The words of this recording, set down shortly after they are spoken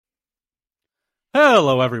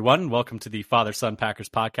Hello, everyone. Welcome to the Father-Son Packers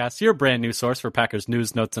podcast, your brand new source for Packers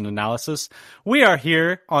news, notes, and analysis. We are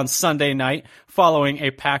here on Sunday night following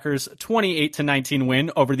a Packers 28-19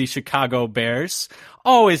 win over the Chicago Bears.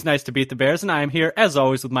 Always nice to beat the Bears, and I am here, as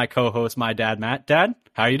always, with my co-host, my dad, Matt. Dad,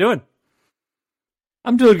 how are you doing?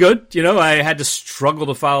 I'm doing good. You know, I had to struggle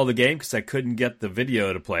to follow the game because I couldn't get the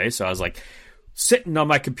video to play, so I was like sitting on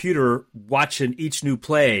my computer watching each new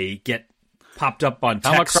play get popped up on text.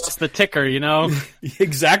 Come across the ticker, you know?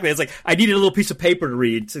 Exactly. It's like I needed a little piece of paper to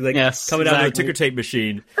read, so like coming out of a ticker tape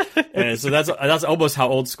machine. And so that's almost how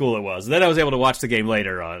old school it was. And then I was able to watch the game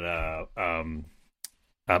later on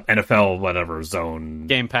NFL whatever zone,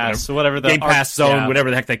 Game Pass, whatever the Game Pass zone, whatever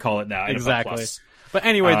the heck they call it now. Exactly. But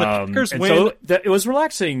anyway, the Packers win. So it was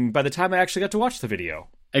relaxing by the time I actually got to watch the video.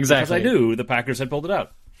 Exactly. Because I knew the Packers had pulled it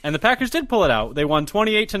out. And the Packers did pull it out. They won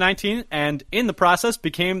 28-19, and in the process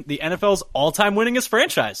became the NFL's all-time winningest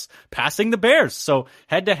franchise, passing the Bears. So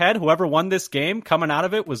head-to-head, whoever won this game coming out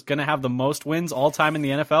of it was going to have the most wins all-time in the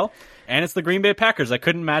NFL, and it's the Green Bay Packers. I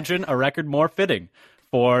couldn't imagine a record more fitting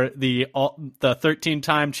for the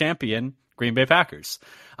 13-time champion Green Bay Packers.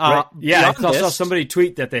 Right. Yeah, I saw somebody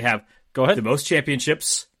tweet that they have the most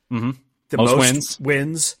championships, the most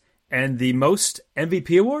wins, and the most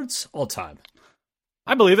MVP awards all-time.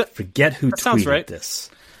 I believe it. Forget who tweeted this.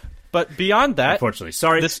 But beyond that... Unfortunately.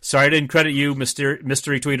 Sorry I didn't credit you, mystery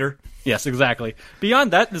tweeter. Yes, exactly.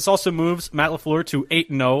 Beyond that, this also moves Matt LaFleur to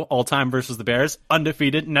 8-0 all-time versus the Bears.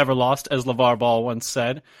 Undefeated, never lost, as LeVar Ball once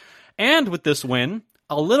said. And with this win,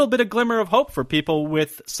 a little bit of glimmer of hope for people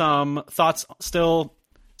with some thoughts still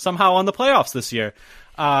somehow on the playoffs this year.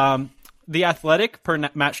 The Athletic, per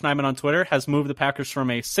Matt Schneidman on Twitter, has moved the Packers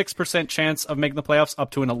from a 6% chance of making the playoffs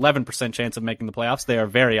up to an 11% chance of making the playoffs. They are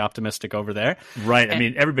very optimistic over there. Right. I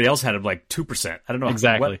mean, everybody else had it like 2%. I don't know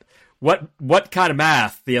exactly what kind of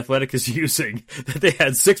math the Athletic is using that they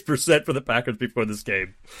had 6% for the Packers before this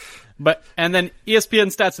game. And then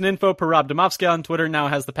ESPN Stats and Info per Rob Domofsky on Twitter now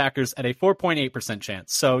has the Packers at a 4.8%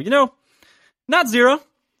 chance. So, not zero.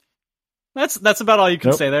 That's about all you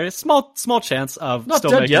can say there. Small chance of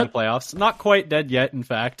still making the playoffs. Not quite dead yet, in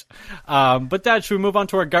fact. But Dad, should we move on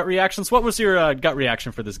to our gut reactions? What was your gut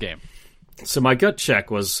reaction for this game? So my gut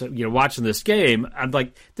check was, watching this game, I'm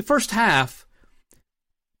like, the first half,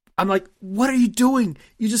 I'm like, what are you doing?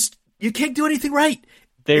 You can't do anything right.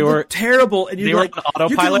 They were terrible, and you're like, you're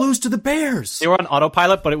going to lose to the Bears. They were on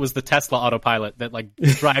autopilot, but it was the Tesla autopilot that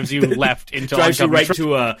drives you left into drives you right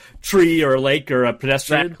to a tree or a lake or a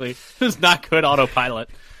pedestrian. Exactly, it was not good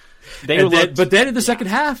autopilot. But then in the second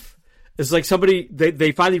half, it's like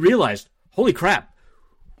they finally realized, holy crap,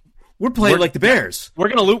 we're playing like the Bears. We're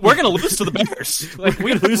gonna lose to the Bears.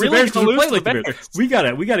 We lose really to the Bears. We play like the Bears.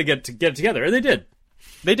 We gotta get it together, and they did.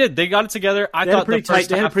 They did. They got it together. They had a pretty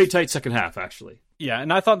tight second half, actually. Yeah,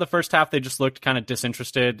 and I thought the first half they just looked kind of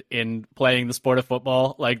disinterested in playing the sport of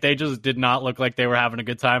football. They just did not look like they were having a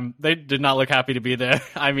good time. They did not look happy to be there.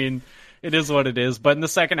 I mean, it is what it is. But in the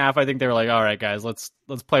second half, I think they were like, all right, guys, let's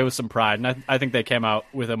play with some pride. And I think they came out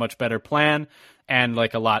with a much better plan and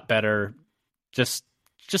a lot better just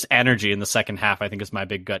energy in the second half, I think, is my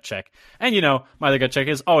big gut check. And, my other gut check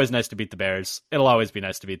is always nice to beat the Bears. It'll always be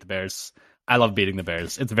nice to beat the Bears. I love beating the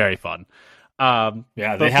Bears. It's very fun.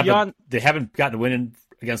 They haven't gotten a win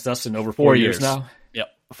against us in over 4 years now. Yep,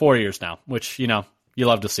 4 years now, which, you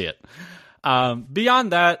love to see it.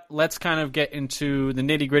 Beyond that, let's kind of get into the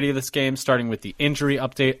nitty-gritty of this game, starting with the injury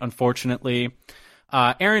update, unfortunately.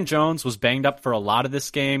 Aaron Jones was banged up for a lot of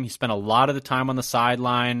this game. He spent a lot of the time on the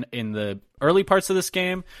sideline in the early parts of this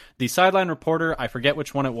game. The sideline reporter, I forget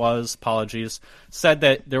which one it was, apologies, said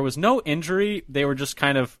that there was no injury. They were just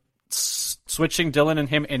kind of switching Dillon and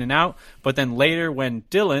him in and out, but then later when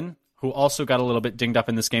Dillon, who also got a little bit dinged up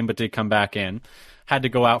in this game but did come back in, had to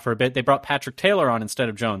go out for a bit, they brought Patrick Taylor on instead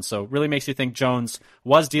of Jones. So really makes you think Jones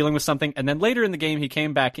was dealing with something. And then later in the game, he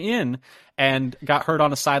came back in and got hurt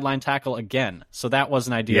on a sideline tackle again. So that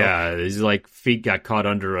wasn't ideal. Yeah, his feet got caught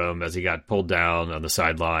under him as he got pulled down on the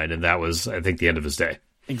sideline, and that was, I think, the end of his day.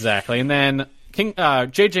 Exactly. And then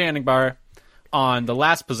J.J. Anigbar on the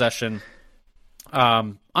last possession,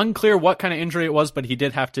 unclear what kind of injury it was, but he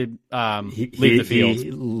did have to leave the field.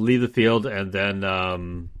 Leave the field, and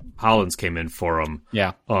then Hollins came in for him.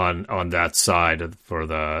 Yeah. on that side for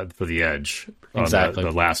the edge. Exactly. On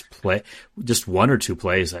the last play, just one or two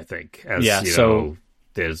plays, I think.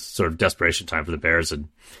 There's sort of desperation time for the Bears, and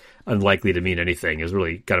unlikely to mean anything. It was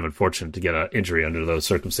really kind of unfortunate to get an injury under those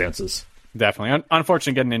circumstances. Definitely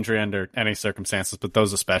unfortunate to get an injury under any circumstances, but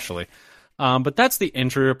those especially. But that's the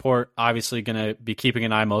injury report. Obviously going to be keeping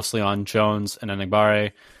an eye mostly on Jones and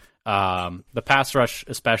Enigbare. The pass rush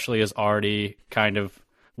especially is already kind of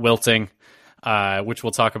wilting, which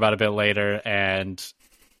we'll talk about a bit later. And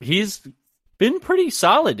he's been pretty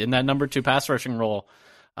solid in that number 2 pass rushing role.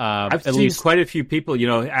 I've seen quite a few people,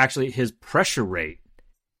 actually his pressure rate.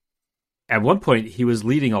 At one point, he was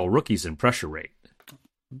leading all rookies in pressure rate.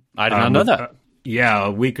 I did not know that. Yeah,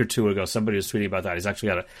 a week or two ago, somebody was tweeting about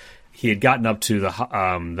that. He had gotten up to the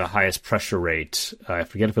highest pressure rate. I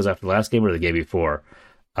forget if it was after the last game or the game before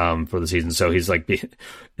for the season. So he's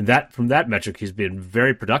from that metric, he's been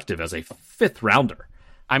very productive as a 5th rounder.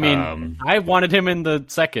 I mean, I wanted him in the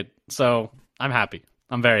 2nd, so I'm happy.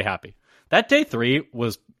 I'm very happy. That day 3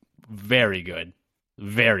 was very good.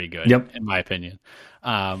 Very good, yep, in my opinion.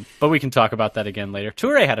 But we can talk about that again later.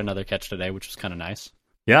 Toure had another catch today, which was kind of nice.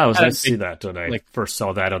 Yeah, I was nice to see that when I first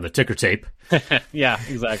saw that on the ticker tape. Yeah,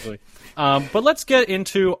 exactly. But let's get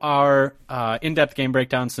into our in-depth game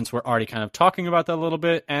breakdown since we're already kind of talking about that a little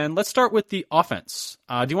bit. And let's start with the offense.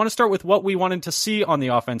 Do you want to start with what we wanted to see on the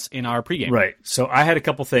offense in our pregame? Right. So I had a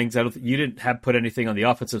couple things. You didn't have put anything on the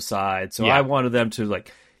offensive side. So yeah. I wanted them to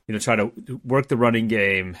try to work the running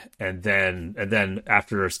game and then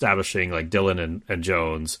after establishing Dillon and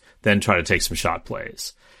Jones, then try to take some shot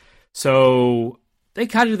plays. So they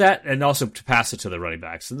kind of do that, and also to pass it to the running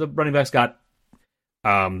backs. And the running backs got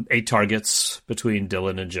 8 targets between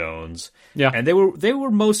Dillon and Jones. Yeah, and they were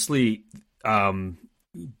mostly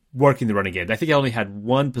working the running game. I think they only had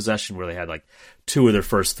one possession where they had 2 of their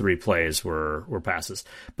first 3 plays were passes,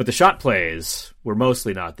 but the shot plays were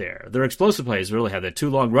mostly not there. Their explosive plays really had the 2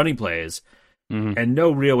 long running plays, and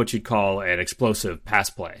no real what you'd call an explosive pass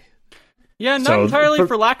play. Yeah, not entirely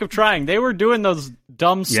for lack of trying. They were doing those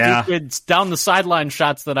dumb, stupid down the sideline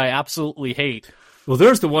shots that I absolutely hate. Well,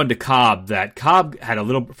 there's the one to Cobb that Cobb had a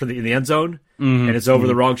little in the end zone, and it's over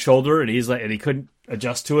the wrong shoulder, and he couldn't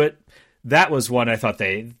adjust to it. That was one I thought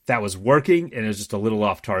that was working, and it was just a little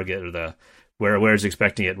off target, or where I was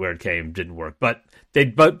expecting it, where it came didn't work, but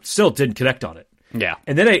still didn't connect on it. Yeah.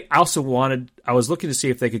 And then I was looking to see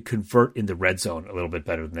if they could convert in the red zone a little bit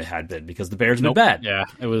better than they had been, because the Bears have been bad. Yeah,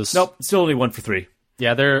 it was. Nope, still only 1 for 3.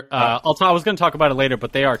 Yeah, they're. I was going to talk about it later,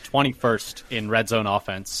 but they are 21st in red zone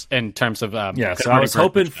offense in terms of. So I was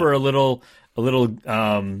hoping for a little,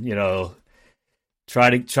 try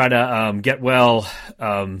to get well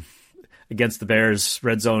against the Bears'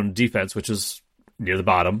 red zone defense, which is near the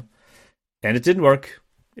bottom, and it didn't work.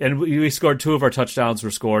 And we scored 2 of our touchdowns were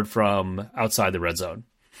scored from outside the red zone.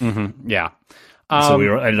 Mm-hmm. Yeah. So we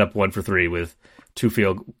ended up 1 for 3 with two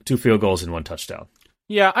field goals and 1 touchdown.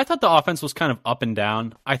 Yeah, I thought the offense was kind of up and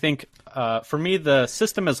down. I think for me, the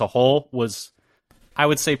system as a whole was, I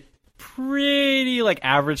would say, pretty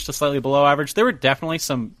average to slightly below average. There were definitely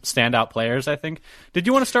some standout players, I think. Did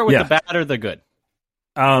you want to start with the bad or the good?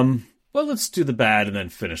 Well, let's do the bad and then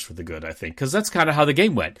finish with the good, I think, because that's kind of how the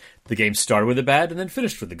game went. The game started with the bad and then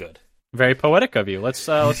finished with the good. Very poetic of you. Let's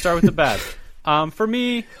start with the bad. For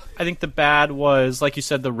me, I think the bad was, like you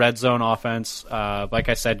said, the red zone offense. Like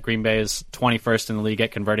I said, Green Bay is 21st in the league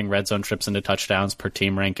at converting red zone trips into touchdowns per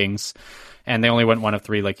team rankings, and they only went 1 of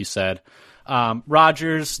 3, like you said.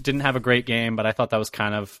 Rodgers didn't have a great game, but I thought that was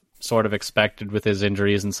kind of sort of expected with his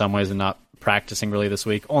injuries in some ways and not practicing really this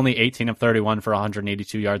week. Only 18 of 31 for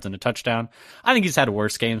 182 yards and a touchdown. I think he's had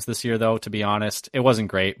worse games this year, though, to be honest. It wasn't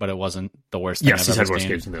great, but it wasn't the worst thing I've ever seen. Yes, he's had worse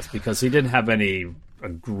games than this because he didn't have any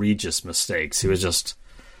egregious mistakes. He was just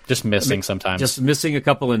missing sometimes. Just missing a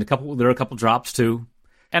couple, and there are a couple drops, too.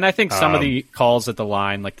 And I think some of the calls at the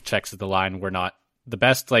line, the checks at the line, were not the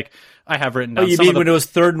best. I have written down. Oh, you mean when it was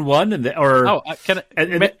 3rd and 1,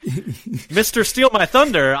 Mr. Steal My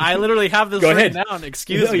Thunder? I literally have this written down.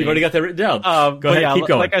 Excuse me. You've already got that written down. Go ahead. Yeah, keep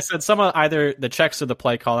going. Like I said, some of either the checks or the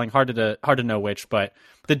play calling, hard to know which. But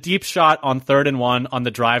the deep shot on 3rd and 1 on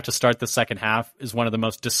the drive to start the second half is one of the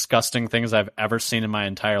most disgusting things I've ever seen in my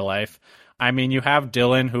entire life. I mean, you have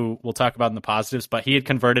Dillon, who we'll talk about in the positives, but he had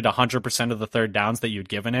converted 100% of the third downs that you'd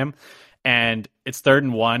given him, and it's 3rd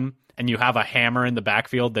and 1. And you have a hammer in the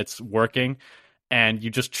backfield that's working, and you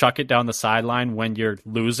just chuck it down the sideline when you're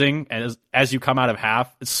losing. And as you come out of half,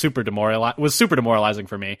 it was super demoralizing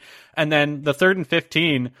for me. And then the 3rd and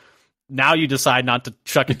 15, now you decide not to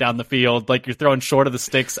chuck it down the field. You're throwing short of the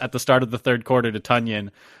sticks at the start of the 3rd quarter to Tunyon.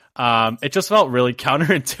 It just felt really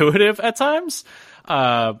counterintuitive at times.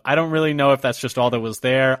 I don't really know if that's just all that was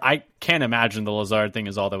there. I can't imagine the Lazard thing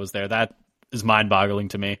is all that was there. That is mind-boggling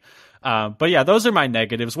to me. But yeah, those are my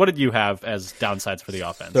negatives. What did you have as downsides for the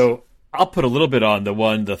offense? So I'll put a little bit on the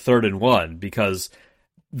 3rd and 1, because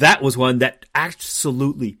that was one that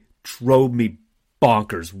absolutely drove me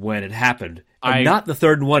bonkers when it happened. And not the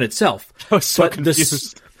 3rd and 1 itself. I was so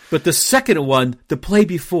confused. But the second one, the play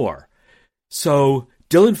before. So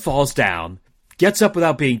Dillon falls down, gets up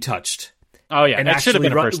without being touched. Oh, yeah. And it should have actually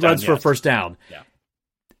been a first down, runs for a first down. Yeah.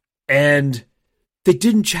 And they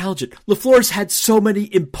didn't challenge it. LaFleur's had so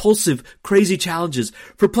many impulsive, crazy challenges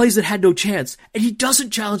for plays that had no chance, and he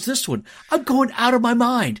doesn't challenge this one. I'm going out of my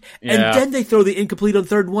mind. Yeah. And then they throw the incomplete on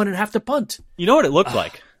 3rd and 1 and have to punt. You know what it looked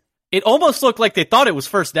like? It almost looked like they thought it was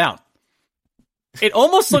first down. It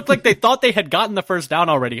almost looked like they thought they had gotten the first down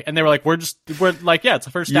already, and they were like, "We're like, yeah, it's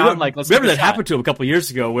a first down." Like, let's remember that happened to him a couple of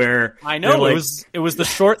years ago, where I know like, it was the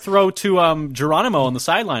short throw to Geronimo on the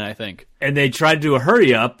sideline, I think, and they tried to do a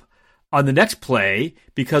hurry up on the next play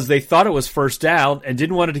because they thought it was first down and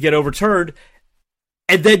didn't want it to get overturned,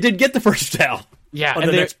 and then did get the first down. Yeah, on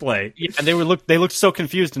the next play. Yeah, and they looked so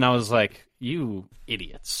confused, and I was like, "You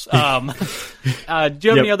idiots!" Do you have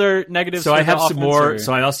any other negatives? So I have some more. Or?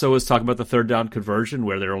 So I also was talking about the 3rd down conversion,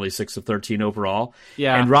 where they're only 6 of 13 overall.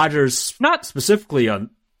 Yeah, and Rodgers not specifically on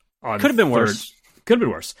could have been worse. Could have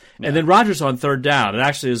been worse. Yeah. And then Rodgers on 3rd down. It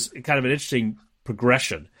actually is kind of an interesting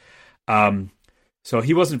progression. So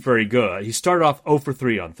he wasn't very good. He started off 0 for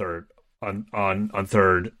 3 on third and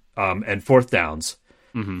 4th downs.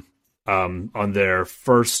 Mm-hmm. On their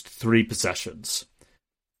first 3 possessions.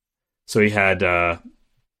 So he had, and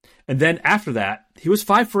then after that, he was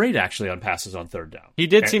 5 for 8 actually on passes on 3rd down. He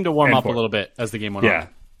did seem to warm up a little bit as the game went on. Yeah,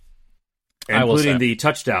 including the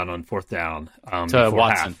touchdown on 4th down to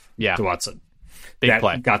Watson. To Watson, big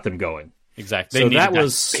play got them going. Exactly. They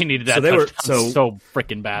needed that touchdown so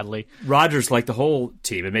freaking badly. Rodgers, like the whole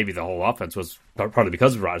team, and maybe the whole offense, was partly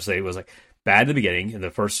because of Rodgers. It was like bad in the beginning in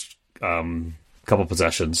the first couple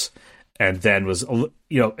possessions. And then was,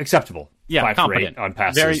 acceptable. Yeah, 5 competent. for 8 on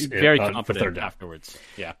passes. Very competent afterwards.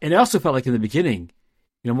 Yeah. And it also felt like in the beginning,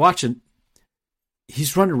 I'm watching,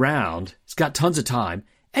 he's running around, he's got tons of time,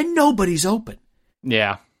 and nobody's open.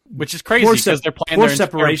 Yeah, which is crazy because they're playing poor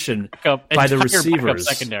separation by the receivers.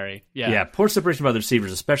 Secondary. Yeah, poor separation by the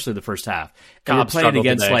receivers, especially the first half. And they're playing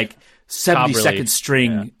against today. Like 72nd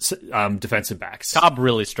string defensive backs. Cobb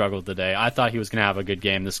really struggled today. I thought he was going to have a good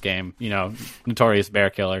game this game. Notorious bear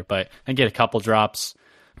killer, but and get a couple drops.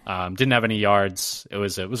 Didn't have any yards. It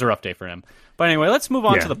was a rough day for him. But anyway, let's move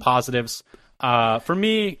on to the positives. For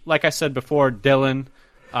me, like I said before, Dillon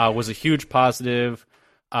was a huge positive.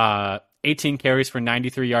 18 carries for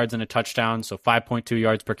 93 yards and a touchdown, so 5.2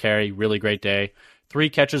 yards per carry. Really great day. 3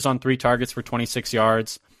 catches on 3 targets for 26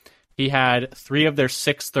 yards. He had 3 of their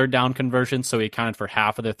 6 3rd down conversions, so he accounted for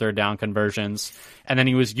half of their 3rd down conversions. And then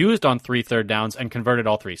he was used on 3 3rd downs and converted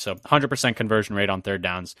all 3. So 100% conversion rate on 3rd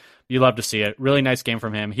downs. You love to see it. Really nice game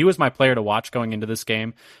from him. He was my player to watch going into this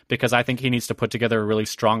game because I think he needs to put together a really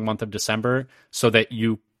strong month of December so that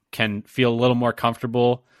you can feel a little more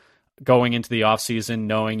comfortable going into the offseason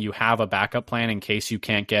knowing you have a backup plan in case you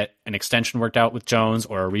can't get an extension worked out with Jones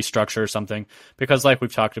or a restructure or something. Because like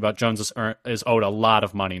we've talked about, Jones is owed a lot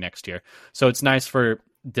of money next year. So it's nice for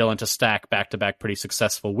Dillon to stack back-to-back pretty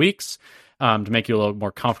successful weeks to make you a little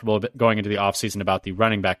more comfortable going into the offseason about the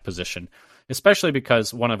running back position, especially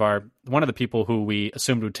because one of the people who we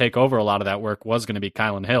assumed would take over a lot of that work was going to be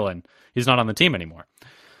Kylan Hill, and he's not on the team anymore.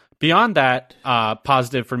 Beyond that,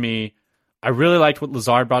 positive for me, I really liked what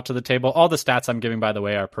Lazard brought to the table. All the stats I'm giving, by the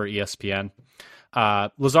way, are per ESPN.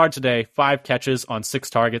 Lazard today, 5 catches on 6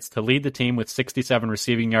 targets to lead the team with 67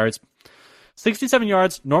 receiving yards. 67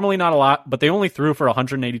 yards, normally not a lot, but they only threw for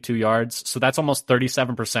 182 yards, so that's almost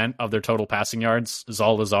 37% of their total passing yards is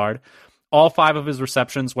all Lazard. All 5 of his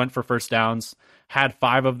receptions went for first downs, had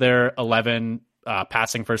 5 of their 11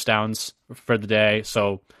 passing first downs for the day.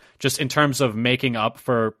 So just in terms of making up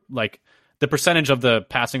for like the percentage of the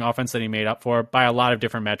passing offense that he made up for by a lot of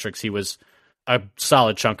different metrics, he was a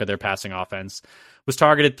solid chunk of their passing offense. Was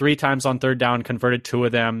targeted 3 times on 3rd down, converted 2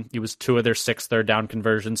 of them. He was 2 of their 6 3rd down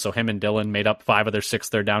conversions, so him and Dillon made up 5 of their 6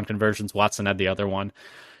 3rd down conversions. Watson had the other one.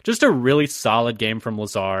 Just a really solid game from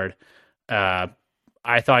Lazard.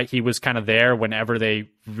 I thought he was kind of there whenever they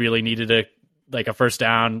really needed a first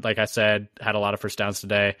down. Like I said, had a lot of first downs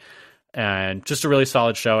today. And just a really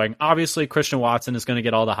solid showing. Obviously, Christian Watson is going to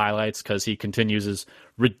get all the highlights because he continues his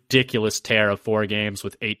ridiculous tear of 4 games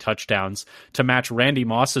with 8 touchdowns to match Randy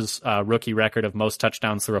Moss's rookie record of most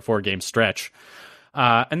touchdowns through a 4-game stretch.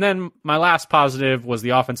 And then my last positive was the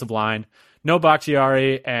offensive line. No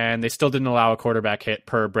Bakhtiari, and they still didn't allow a quarterback hit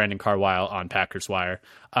per Brandon Carwile on Packers Wire.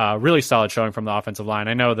 Really solid showing from the offensive line.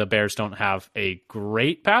 I know the Bears don't have a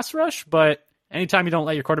great pass rush, but anytime you don't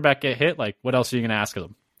let your quarterback get hit, like what else are you going to ask of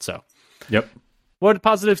them? So... Yep. What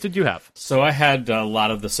positives did you have? So I had a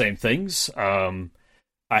lot of the same things. I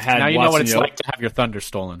had now you know what it's like to have your thunder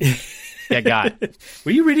stolen. Yeah, God.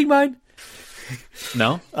 Were you reading mine?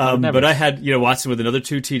 No, but I had Watson with another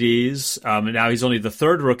 2 TDs, and now he's only the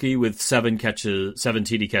third rookie with 7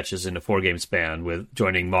 TD catches in a 4-game span, with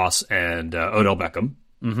joining Moss and Odell Beckham.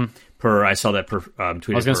 Mm-hmm. I saw that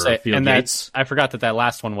tweeted. I was going to say, and I forgot that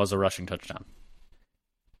last one was a rushing touchdown.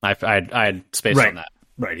 I had space on that.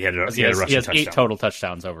 Right, he had a rushing touchdown. He has 8 total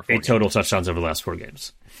touchdowns over 4 games. 8 total touchdowns over the last 4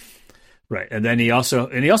 games. Right, and then he also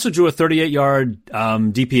drew a 38-yard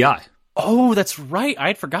DPI. Oh, that's right. I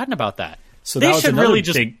had forgotten about that. So they should really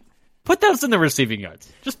just put those in the receiving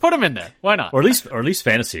yards. Just put them in there. Why not? Or at least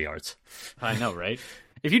fantasy yards. I know, right?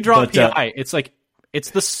 If you draw a PI, it's like it's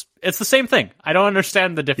the same thing. I don't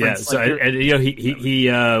understand the difference. Yeah. So he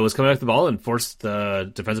was coming off the ball and forced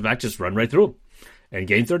the defensive back to just run right through him and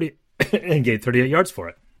gained 38 yards for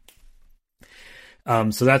it.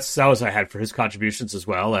 So that was I had for his contributions, as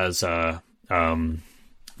well as the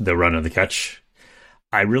run and the catch.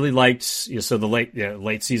 I really liked the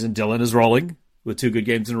late season. Dylan is rolling with 2 good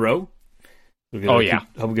games in a row. I'm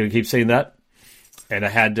going to keep saying that. And I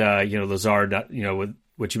had Lazard. With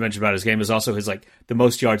what you mentioned about his game is also his the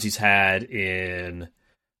most yards he's had in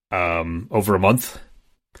over a month,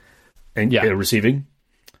 and receiving.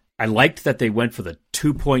 I liked that they went for the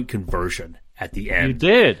 2-point conversion at the end. You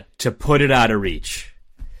did, to put it out of reach,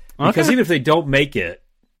 because even if they don't make it,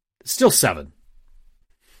 it's still 7.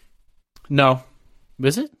 No.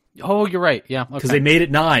 Is it? Oh, you're right. Yeah, because they made it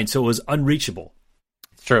 9, so it was unreachable.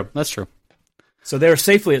 True, that's true. So they're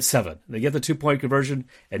safely at 7. They get the 2-point conversion,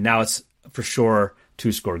 and now it's for sure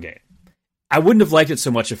 2-score game. I wouldn't have liked it so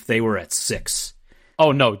much if they were at 6.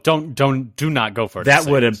 Oh no! Do not go for it. That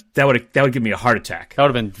would give me a heart attack. That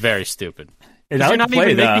would have been very stupid. And you're not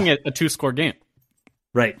even making it a 2-score game.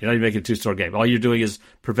 Right, you're not even making a 2-score game. All you're doing is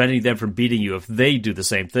preventing them from beating you if they do the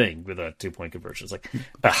same thing with a 2-point conversion.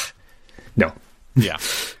 It's no. Yeah.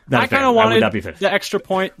 I kind of wanted the extra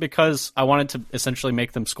point because I wanted to essentially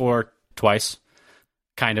make them score twice,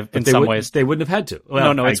 kind of, in some ways. They wouldn't have had to.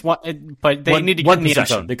 Well, no, it's one, but they need to get in the end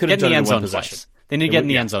zone. They could have done it in one possession. Twice. They need to get in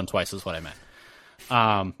the end zone twice is what I meant.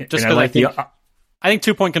 Just because I think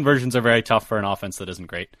 2-point conversions are very tough for an offense that isn't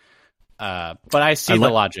great. But I see the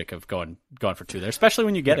logic of going for 2 there, especially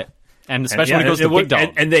when you get it. And especially when it goes to big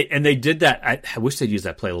dog. And they did that. I wish they'd use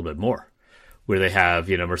that play a little bit more, where they have,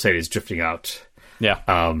 Mercedes drifting out. Yeah.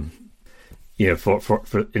 For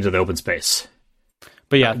into the open space.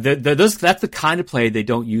 But yeah, that's the kind of play they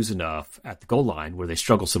don't use enough at the goal line, where they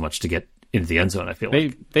struggle so much to get into the end zone. I feel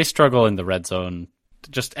they struggle in the red zone,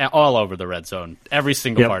 just all over the red zone, every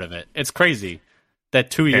single part of it. It's crazy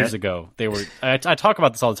that 2 years ago they were. I talk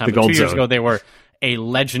about this all the time. But 2 years ago they were a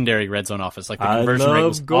legendary red zone offense. The conversion rate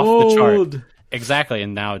was off the chart. Exactly,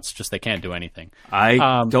 and now it's just they can't do anything.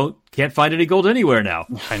 Can't find any gold anywhere now.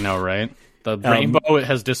 I know, right? The rainbow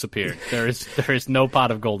has disappeared. There is no pot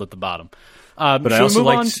of gold at the bottom. But I also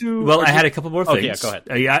I had a couple more things.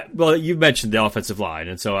 Yeah, go ahead. You mentioned the offensive line,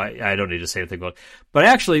 and so I don't need to say anything about it. But I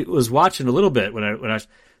actually was watching a little bit when I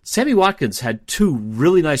Sammy Watkins had 2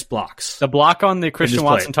 really nice blocks. The block on the Christian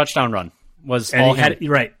Watson touchdown run was all him.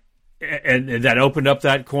 Right. And that opened up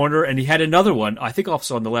that corner, and he had another one, I think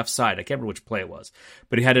also on the left side. I can't remember which play it was.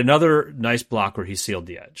 But he had another nice block where he sealed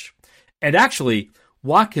the edge. And actually,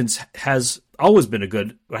 Watkins has always been I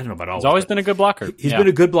don't know about always. He's always been a good blocker. He's been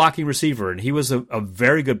a good blocking receiver, and he was a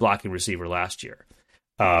very good blocking receiver last year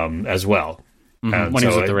as well. Mm-hmm. When he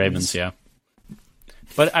was with the Ravens, yeah.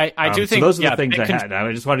 But I do think... So those are the things I had.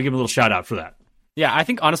 I just wanted to give him a little shout-out for that. Yeah, I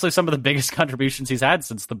think, honestly, some of the biggest contributions he's had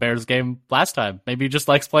since the Bears game last time. Maybe he just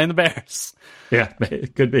likes playing the Bears. Yeah,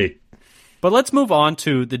 it could be. But let's move on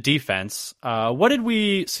to the defense. What did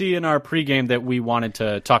we see in our pregame that we wanted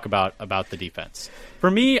to talk about the defense?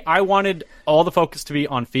 For me, I wanted all the focus to be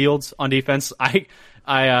on Fields on defense.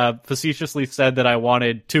 I facetiously said that I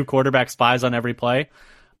wanted 2 quarterback spies on every play.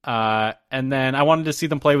 And then I wanted to see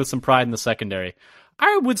them play with some pride in the secondary.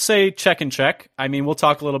 I would say check and check. I mean, we'll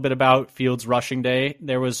talk a little bit about Fields' rushing day.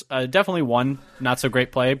 There was definitely one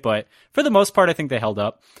not-so-great play, but for the most part, I think they held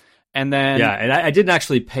up. And then... Yeah, and I didn't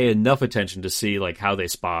actually pay enough attention to see how they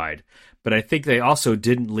spied, but I think they also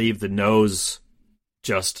didn't leave the nose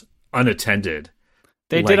just unattended.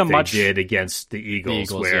 They did against the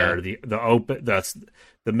Eagles where the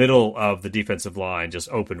middle of the defensive line just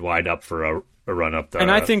opened wide up for a run up there. And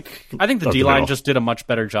I think the D-line just did a much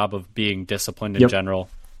better job of being disciplined in general,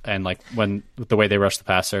 and with the way they rushed the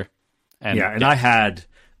passer. And I had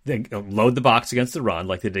they load the box against the run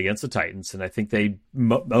like they did against the Titans, and I think they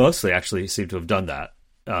mostly actually seem to have done that.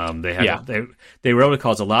 They were able to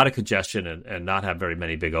cause a lot of congestion and not have very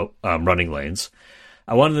many big running lanes.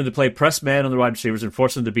 I wanted them to play press man on the wide receivers and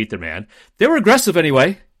force them to beat their man. They were aggressive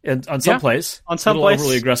anyway. And on some plays. On some a little plays.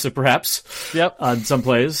 overly aggressive, perhaps. Yep. On some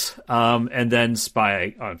plays. And then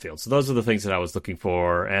spy on field. So those are the things that I was looking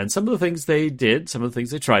for. And some of the things they did, some of the things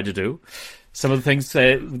they tried to do, some of the things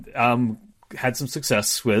they had some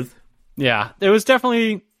success with. Yeah, it was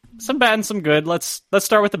definitely some bad and some good. Let's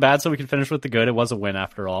start with the bad so we can finish with the good. It was a win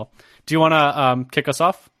after all. Do you want to kick us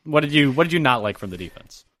off? What did you not like from the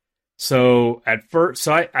defense? So at first,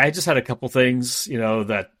 I just had a couple things,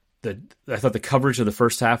 that I thought the coverage of the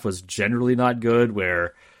first half was generally not good,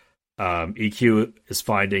 where EQ is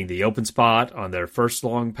finding the open spot on their first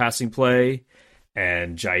long passing play,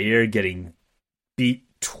 and Jair getting beat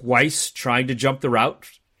twice trying to jump the route,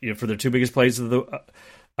 for their two biggest plays of the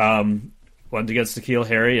one against N'Keal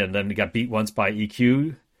Harry, and then he got beat once by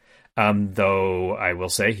EQ. Though I will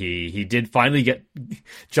say he did finally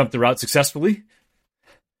jump the route successfully.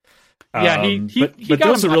 Yeah, he got him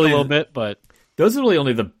back a little bit, but those are really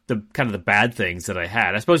only the kind of the bad things that I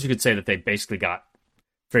had. I suppose you could say that they basically got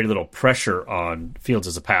very little pressure on Fields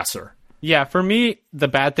as a passer. Yeah, for me, the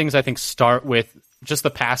bad things I think start with just the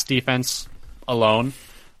pass defense alone.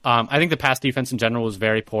 I think the pass defense in general was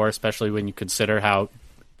very poor, especially when you consider how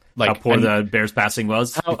poor the Bears passing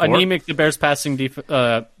was. How anemic the Bears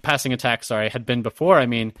passing attack had been before. I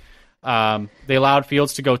mean, they allowed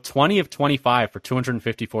Fields to go 20 of 25 for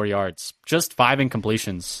 254 yards, just 5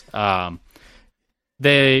 incompletions.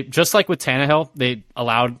 They, just like with Tannehill, they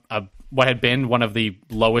allowed what had been one of the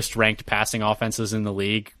lowest ranked passing offenses in the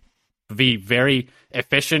league be very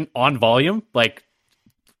efficient on volume.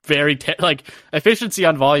 Efficiency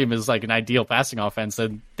on volume is like an ideal passing offense,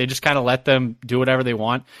 and they just kind of let them do whatever they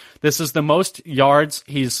want. This is the most yards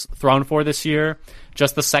he's thrown for this year,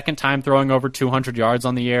 just the second time throwing over 200 yards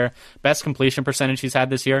on the year. Best completion percentage he's had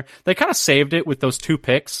this year. They kind of saved it with those 2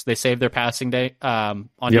 picks. They saved their passing day on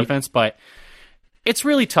defense, but it's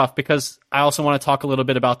really tough because I also want to talk a little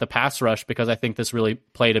bit about the pass rush, because I think this really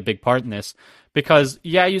played a big part in this. Because,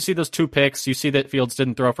 yeah, you see those 2 picks, you see that Fields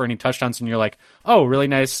didn't throw for any touchdowns, and you're like, oh, really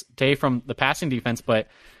nice day from the passing defense, but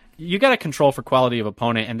you got to control for quality of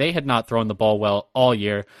opponent, and they had not thrown the ball well all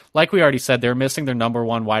year. Like we already said, they're missing their number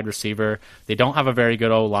 1 wide receiver. They don't have a very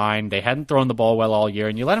good O-line. They hadn't thrown the ball well all year,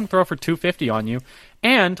 and you let them throw for 250 on you.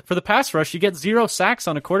 And for the pass rush, you get 0 sacks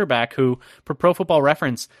on a quarterback who, per Pro Football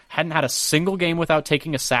Reference, hadn't had a single game without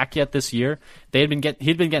taking a sack yet this year. He'd been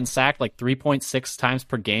getting sacked like 3.6 times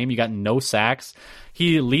per game. You got no sacks.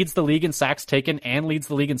 He leads the league in sacks taken and leads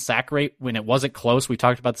the league in sack rate when it wasn't close. We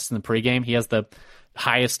talked about this in the pregame. He has the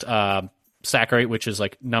highest sack rate, which is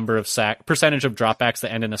like percentage of dropbacks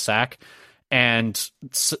that end in a sack, and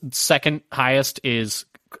second highest is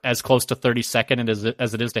as close to 32nd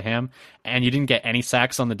as it is to him. And you didn't get any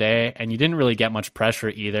sacks on the day, and you didn't really get much pressure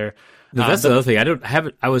either. No, that's the other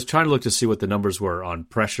thing. I was trying to look to see what the numbers were on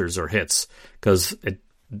pressures or hits, because it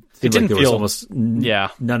seemed like there was almost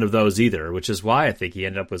none of those either, which is why I think he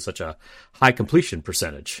ended up with such a high completion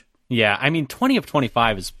percentage. Yeah, I mean, 20 of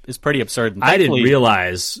 25 is pretty absurd. I didn't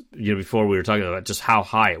realize, before we were talking about just how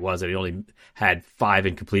high it was, that he only had 5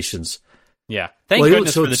 incompletions. Yeah, thank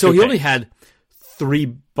goodness for the 2 So he picks. only had 3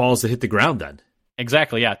 balls that hit the ground then.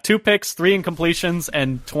 Exactly, yeah. 2 picks, 3 incompletions,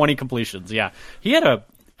 and 20 completions. Yeah, he had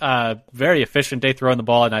a very efficient day throwing the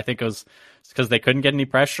ball, and I think it was because they couldn't get any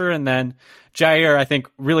pressure. And then Jair, I think,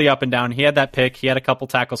 really up and down. He had that pick. He had a couple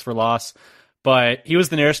tackles for loss. But he was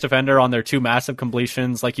the nearest defender on their 2 massive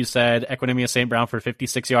completions. Like you said, Equinemius St. Brown for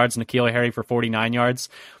 56 yards and N'Keal Harry for 49 yards.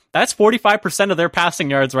 That's 45% of their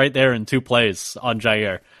passing yards right there in 2 plays on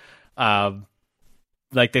Jair.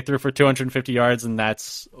 They threw for 250 yards, and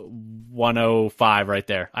that's 105 right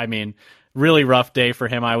there. I mean, really rough day for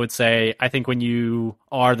him, I would say. I think when you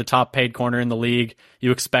are the top paid corner in the league,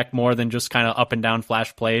 you expect more than just kind of up and down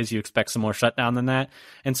flash plays. You expect some more shutdown than that.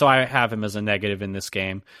 And so I have him as a negative in this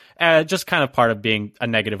game. Just kind of part of being a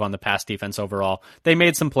negative on the pass defense overall. They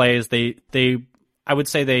made some plays. I would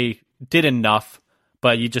say they did enough,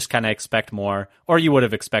 but you just kind of expect more, or you would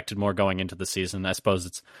have expected more going into the season. I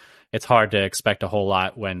suppose it's hard to expect a whole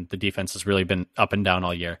lot when the defense has really been up and down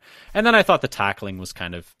all year. And then I thought the tackling was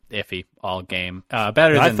kind of iffy all game. I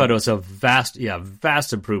thought it was a vast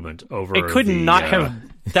improvement over. It could not have.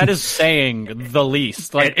 That is saying the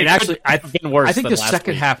least. Like it actually, I've been worse. I think than the last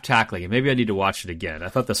second week. half tackling, and maybe I need to watch it again. I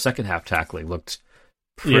thought the second half tackling looked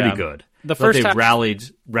pretty good. The first half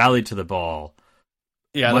rallied to the ball.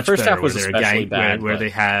 Yeah, the first half was especially bad, where they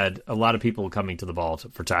had a lot of people coming to the ball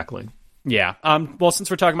for tackling. Yeah. Well,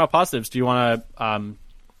 since we're talking about positives, do you want to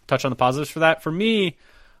touch on the positives for that? For me,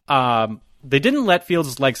 they didn't let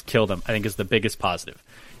Fields' legs kill them, I think is the biggest positive.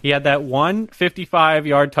 He had that one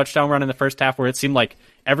 55-yard touchdown run in the first half where it seemed like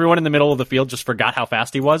everyone in the middle of the field just forgot how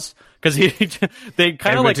fast he was because they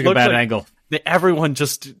kind of like took a bad angle. Everyone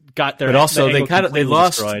just got their. But also they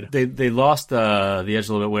lost destroyed. they lost the edge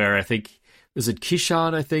a little bit where I think is it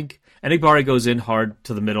Keyshawn I think Enigbari goes in hard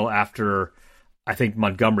to the middle after I think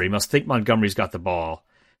Montgomery must think Montgomery's got the ball,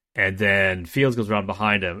 and then Fields goes around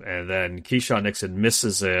behind him, and then Keyshawn Nixon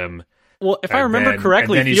misses him. Well, if I remember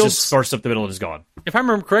correctly, and then he's just forced up the middle and is gone. If I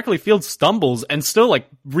remember correctly, Fields stumbles and still like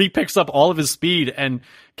re-picks up all of his speed, and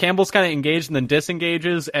Campbell's kind of engaged and then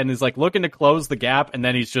disengages and is like looking to close the gap, and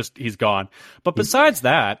then he's gone. But besides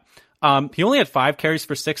that, he only had 5 carries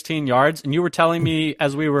for 16 yards, and you were telling me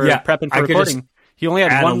as we were prepping for recording, he only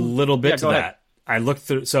had a little bit to that. Ahead. I looked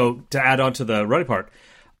through, so to add on to the running part,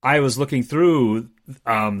 I was looking through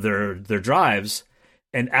their drives.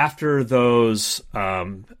 And after those,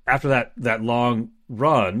 after that long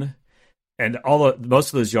run, and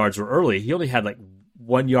most of those yards were early, he only had like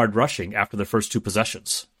 1 yard rushing after the first 2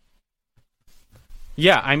 possessions.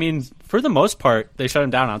 Yeah, I mean, for the most part, they shut him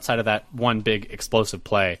down outside of that one big explosive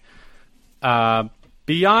play.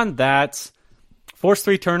 Beyond that, forced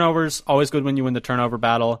 3 turnovers, always good when you win the turnover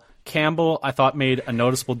battle. Campbell, I thought, made a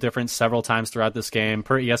noticeable difference several times throughout this game.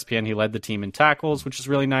 Per ESPN, he led the team in tackles, which is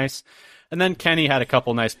really nice. And then Kenny had a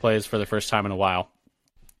couple nice plays for the first time in a while,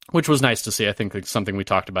 which was nice to see. I think it's something we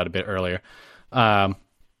talked about a bit earlier.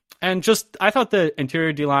 And just, I thought the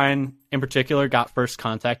interior D-line in particular got first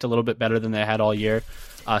contact a little bit better than they had all year.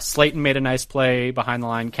 Slayton made a nice play behind the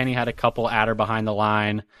line. Kenny had a couple adder behind the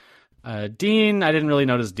line. Dean, I didn't really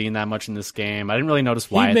notice Dean that much in this game. I didn't really notice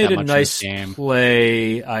Wyatt that much in this game. He made a nice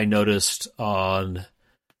play, I noticed, on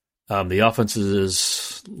the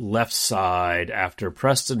offense's left side after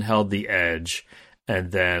Preston held the edge,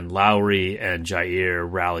 and then Lowry and Jair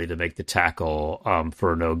rallied to make the tackle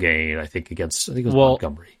for no gain, I think it was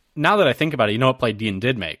Montgomery. Now that I think about it, you know what play Dean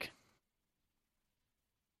did make?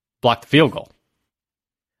 Blocked the field goal.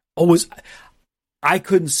 I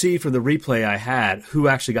couldn't see from the replay I had who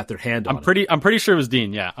actually got their hand on it. I'm pretty sure it was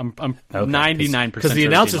Dean. Yeah, I'm 99% because the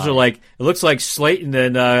announcers are like, it looks like Slayton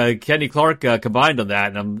and Kenny Clark combined on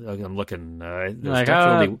that, and I'm looking.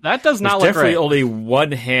 That does not look definitely right. only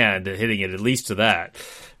one hand hitting it, at least to that,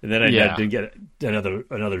 and then I had to get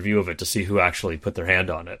another view of it to see who actually put their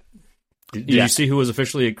hand on it. Did you see who was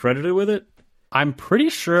officially credited with it? I'm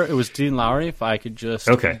pretty sure it was Dean Lowry. If I could just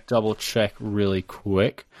double check really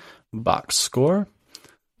quick. Box score.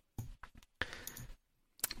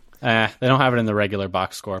 They don't have it in the regular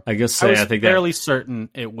box score. I guess I think fairly certain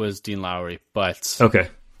it was Dean Lowry, but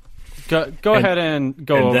Go ahead and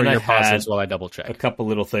go over your pauses while I double check. A couple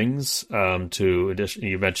little things to addition.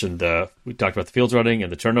 You mentioned we talked about the fields running and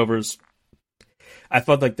the turnovers. I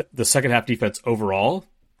thought like the second half defense overall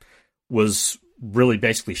was really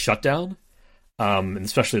basically shut down, and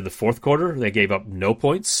especially the fourth quarter. They gave up no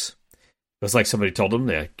points. It was like somebody told them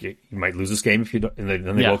that you might lose this game if you don't, and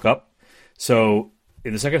then they woke up. So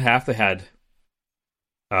in the second half, they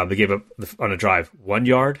gave up on a drive 1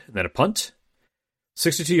 yard and then a punt,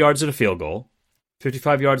 62 yards and a field goal,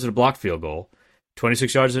 55 yards and a blocked field goal,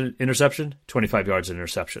 26 yards and an interception, 25 yards and an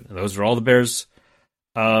interception, and those were all the Bears'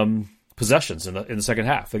 possessions in the second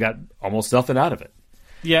half. They got almost nothing out of it.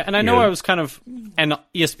 Yeah, and I know I was kind of, and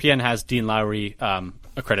ESPN has Dean Lowry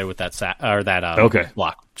accredited with that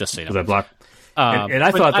block. Just so you know, that block. And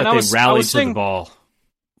I thought that they rallied to the ball.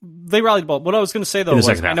 They rallied the ball. What I was going to say though was,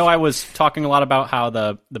 I know I was talking a lot about how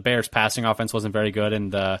the Bears' passing offense wasn't very good,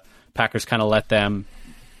 and the Packers kind of let them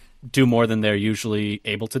do more than they're usually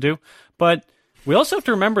able to do. But we also have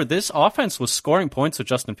to remember this offense was scoring points with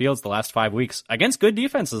Justin Fields the last 5 weeks against good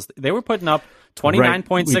defenses. They were putting up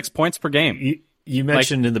 29.6 points per game. You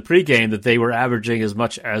mentioned in the pregame that they were averaging as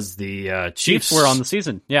much as the Chiefs were on the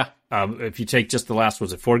season. Yeah. If you take just the last,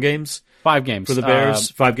 was it 4 games? 5 games. For the Bears?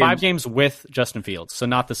 5 games? 5 games with Justin Fields, so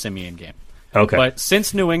not the Simeon game. Okay. But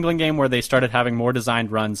since New England game where they started having more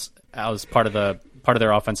designed runs as part of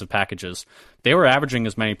their offensive packages, they were averaging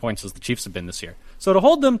as many points as the Chiefs have been this year. So to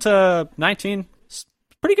hold them to 19,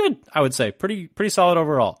 pretty good, I would say. Pretty solid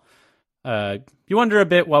overall. You wonder a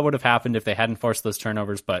bit what would have happened if they hadn't forced those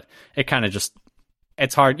turnovers, but it kind of just...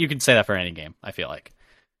 It's hard. You could say that for any game, I feel like.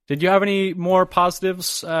 Did you have any more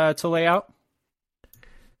positives to lay out?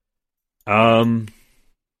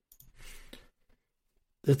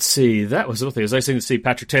 Let's see. That was the thing. It was nice to see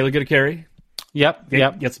Patrick Taylor get a carry. Yep.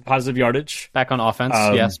 Get some positive yardage. Back on offense,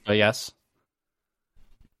 yes.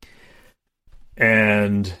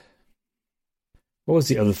 And what was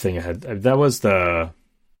the other thing I had? That was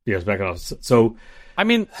it's back on offense. So, I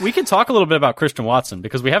mean, we can talk a little bit about Christian Watson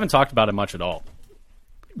because we haven't talked about it much at all.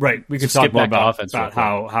 Right, we could talk more about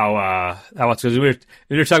how it's because we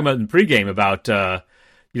were talking about in pregame about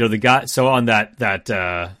the guy. So on that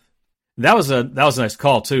was a nice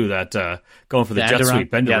call too. That going for the jet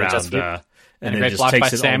sweep bend around, and then just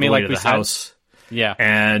takes it all the way to the house. Yeah,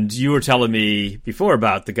 and you were telling me before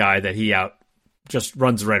about the guy that he just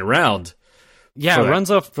runs right around. Yeah, runs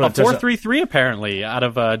a 4.33 apparently out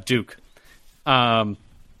of Duke.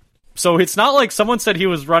 So it's not like someone said he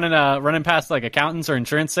was running past like accountants or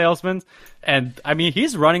insurance salesmen, and I mean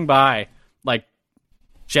he's running by like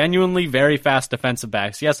genuinely very fast defensive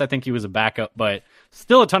backs. Yes, I think he was a backup, but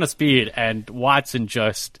still a ton of speed. And Watson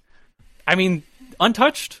just, I mean,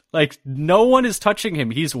 untouched. Like no one is touching him.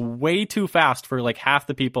 He's way too fast for like half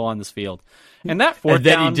the people on this field. And that fourth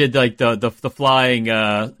down, he did like the flying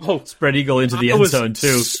spread eagle into the end zone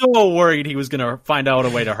too. So worried he was going to find out a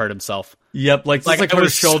way to hurt himself. Yep, like hurt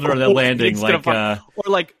his shoulder on that landing, or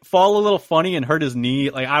like fall a little funny and hurt his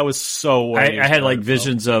knee. Like I was so worried. I had like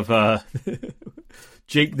visions of the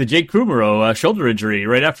Jake Krumero shoulder injury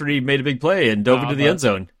right after he made a big play and dove into the end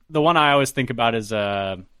zone. The one I always think about is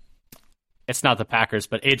it's not the Packers,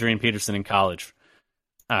 but Adrian Peterson in college.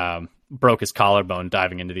 Broke his collarbone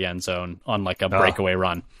diving into the end zone on like a breakaway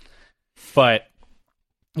run. But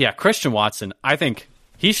yeah, Christian Watson, I think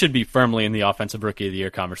he should be firmly in the Offensive Rookie of the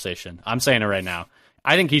Year conversation. I'm saying it right now.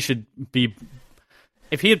 I think he should be,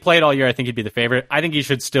 if he had played all year, I think he'd be the favorite. I think he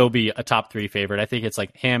should still be a top 3 favorite. I think it's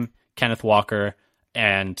like him, Kenneth Walker,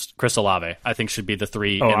 and Chris Olave. I think should be the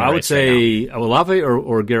 3. I would say Olave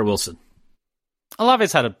or Garrett Wilson.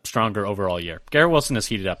 Olave's had a stronger overall year. Garrett Wilson has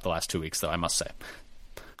heated up the last 2 weeks, though, I must say.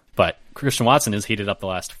 But Christian Watson has heated up the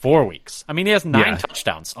last 4 weeks. I mean, he has 9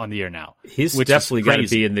 touchdowns on the year now. He's definitely got to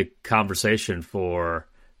be in the conversation for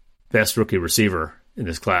best rookie receiver in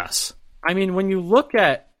this class. I mean, when you look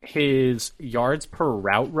at his yards per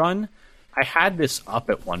route run, I had this up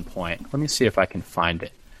at one point. Let me see if I can find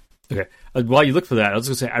it. Okay. While you look for that, I was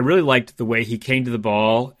going to say, I really liked the way he came to the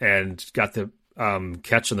ball and got the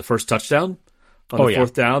catch on the first touchdown on the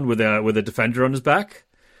fourth down with a defender on his back.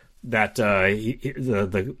 That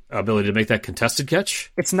the ability to make that contested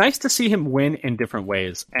catch. It's nice to see him win in different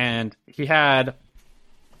ways, and he had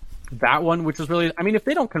that one, which was really. I mean, if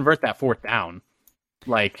they don't convert that fourth down,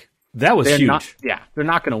 like that was huge. They're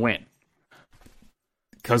not going to win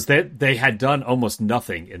because they had done almost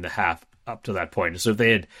nothing in the half up to that point. So if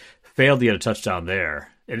they had failed to get a touchdown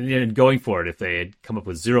there, and going for it, if they had come up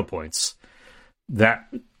with 0 points, that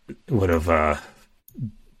would have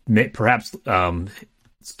perhaps.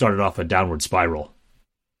 Started off a downward spiral.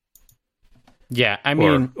 Yeah, I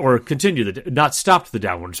mean... Or continue not stopped the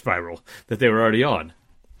downward spiral that they were already on.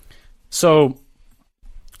 So,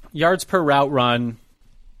 yards per route run.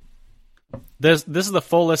 This is the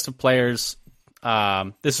full list of players.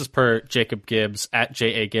 This is per Jacob Gibbs, at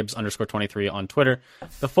JAGibbs_23 on Twitter.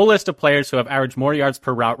 The full list of players who have averaged more yards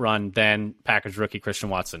per route run than Packers rookie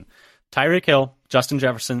Christian Watson. Tyreek Hill, Justin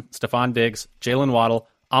Jefferson, Stephon Diggs, Jalen Waddle,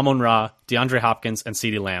 Amon-Ra, DeAndre Hopkins, and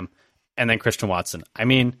CeeDee Lamb, and then Christian Watson. I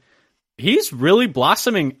mean, he's really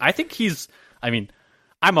blossoming. I think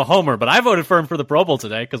I'm a homer, but I voted for him for the Pro Bowl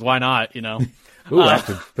today, because why not, you know? Ooh, I have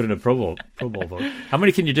to put in a Pro Bowl vote. How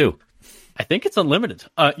many can you do? I think it's unlimited.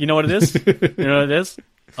 You know what it is? You know what it is?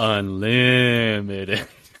 Unlimited.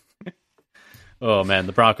 Oh, man,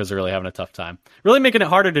 the Broncos are really having a tough time. Really making it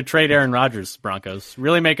harder to trade Aaron Rodgers, Broncos.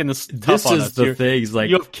 Really making this tough on us. This is the things, like,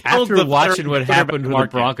 after watching what happened with the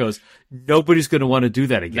Broncos, nobody's going to want to do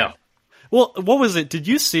that again. No. Well, what was it? Did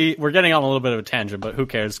you see, we're getting on a little bit of a tangent, but who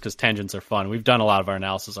cares, because tangents are fun. We've done a lot of our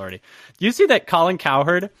analysis already. Do you see that Colin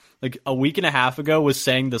Cowherd, like a week and a half ago, was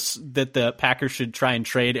saying that the Packers should try and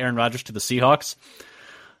trade Aaron Rodgers to the Seahawks?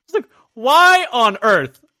 It's like, why on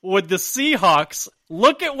earth would the Seahawks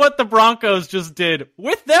look at what the Broncos just did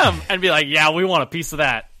with them and be like, yeah, we want a piece of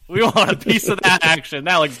that. We want a piece of that action.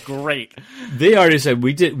 That looks great. They already said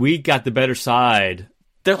we got the better side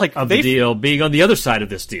of the deal being on the other side of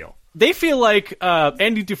this deal. They feel like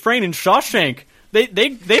Andy Dufresne in Shawshank.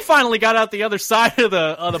 They finally got out the other side of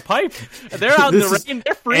the pipe. They're out in the rain.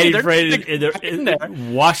 They're free. They're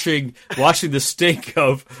washing the stink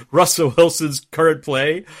of Russell Wilson's current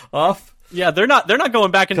play off. Yeah, they're not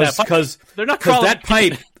going back into that pipe. Because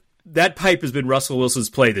that pipe has been Russell Wilson's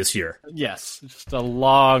play this year. Yes, just a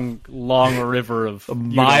long river of a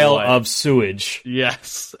mile of sewage.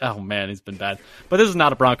 Yes. Oh man, he's been bad. But this is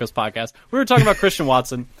not a Broncos podcast. We were talking about Christian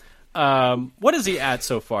Watson. What is he at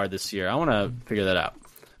so far this year? I want to figure that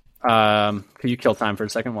out. Can you kill time for a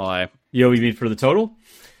second while I? You mean for the total?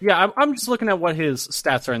 Yeah, I'm just looking at what his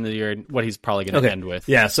stats are in the year and what he's probably going to end with.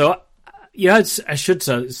 Yeah, so Yeah, I should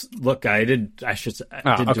say, look, I didn't do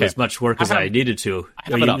as much work as I needed to.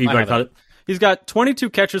 He's got 22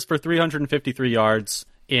 catches for 353 yards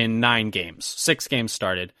in 9 games. 6 games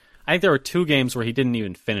started. I think there were 2 games where he didn't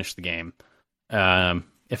even finish the game.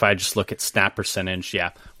 If I just look at snap percentage,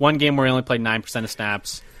 yeah. 1 game where he only played 9% of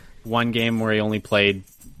snaps. 1 game where he only played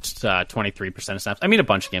 23% of snaps. I mean, a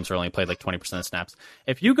bunch of games where he only played like 20% of snaps.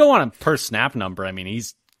 If you go on a per snap number, I mean,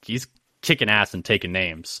 he's kicking ass and taking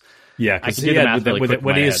names. Yeah, because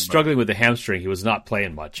when he was struggling with the hamstring, he was not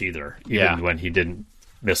playing much either, even when he didn't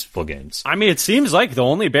miss full games. I mean, it seems like the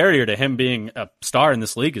only barrier to him being a star in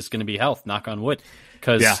this league is going to be health, knock on wood.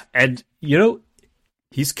 And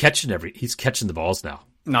he's catching the balls now.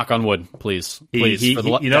 Knock on wood, please.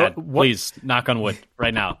 Please, knock on wood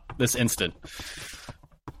right now, this instant.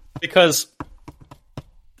 Because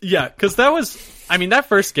that was, I mean, that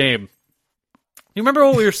first game, you remember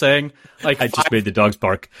what we were saying? Like I just made the dogs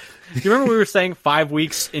bark. You remember we were saying 5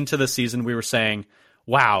 weeks into the season, we were saying,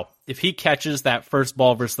 wow, if he catches that first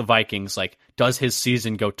ball versus the Vikings, like, does his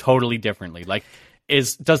season go totally differently? Like,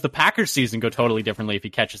 does the Packers season go totally differently if he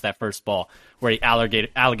catches that first ball where he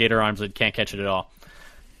alligator arms and can't catch it at all?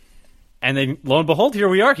 And then lo and behold, here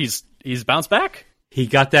we are. He's bounced back. He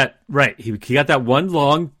got that right. He got that one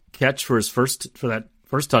long catch for that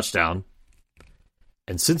first touchdown,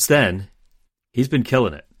 and since then, he's been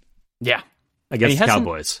killing it. Yeah, against the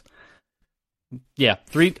Cowboys. Yeah,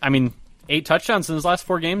 8 touchdowns in his last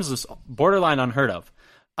 4 games is borderline unheard of.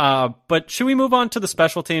 But should we move on to the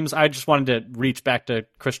special teams? I just wanted to reach back to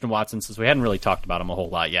Christian Watson since we hadn't really talked about him a whole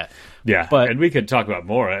lot yet. Yeah, and we could talk about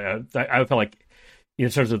more. I felt like, in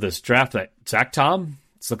terms of this draft, that Zach Tom,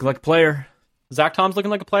 it's looking like a player. Zach Tom's looking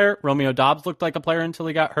like a player. Romeo Doubs looked like a player until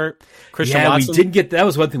he got hurt. Christian Watson. We didn't get that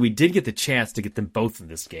was one thing we did get the chance to get them both in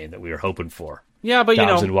this game that we were hoping for. Yeah, but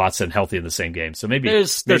Doubs and Watson healthy in the same game, so maybe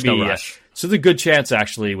there's no rush. So there's a good chance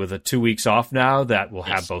actually with 2 weeks off now that we'll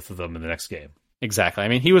have both of them in the next game. Exactly. I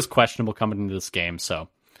mean, he was questionable coming into this game, so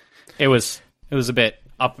it was a bit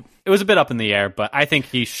up. It was a bit up in the air, but I think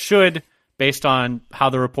he should, based on how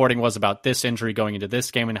the reporting was about this injury going into this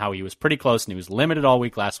game and how he was pretty close and he was limited all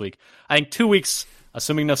week last week. I think 2 weeks,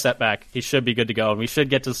 assuming no setback, he should be good to go, and we should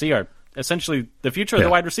get to see essentially the future of the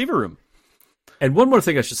wide receiver room. And one more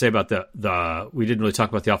thing I should say about we didn't really talk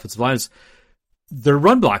about the offensive lines. Their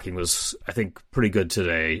run blocking was, I think, pretty good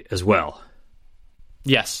today as well.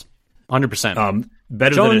 Yes, 100%.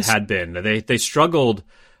 Better than it had been. They struggled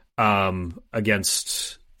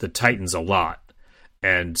against the Titans a lot,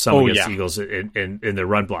 and some against the Eagles in their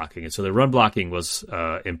run blocking. And so their run blocking was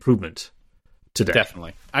improvement today.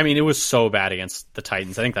 Definitely. I mean, it was so bad against the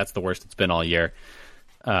Titans. I think that's the worst it's been all year.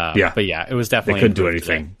 But yeah, it was definitely. They couldn't do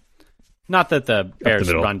anything. Today. Not that the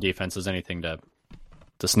Bears' run defense is anything to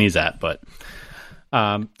sneeze at, but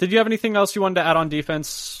did you have anything else you wanted to add on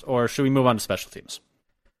defense, or should we move on to special teams?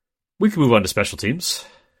 We can move on to special teams.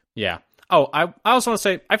 Yeah. Oh, I also want to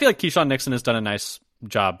say, I feel like Keyshawn Nixon has done a nice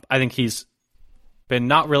job. I think he's been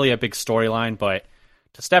not really a big storyline, but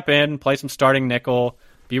to step in, play some starting nickel,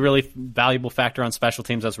 be a really valuable factor on special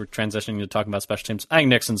teams as we're transitioning to talking about special teams. I think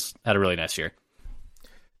Nixon's had a really nice year.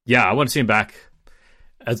 Yeah, I want to see him back.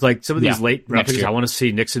 As like some of these late round picks, I want to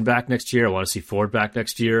see Nixon back next year. I want to see Ford back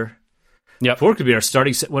next year. Yep. Ford could be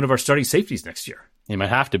one of our starting safeties next year. He might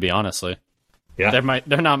have to be, honestly. Yeah. There might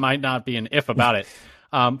not be an if about it.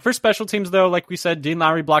 For special teams, though, like we said, Dean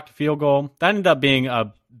Lowry blocked a field goal. That ended up being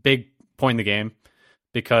a big point in the game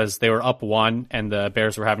because they were up 1 and the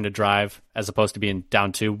Bears were having to drive as opposed to being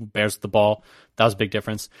down 2. Bears with the ball. That was a big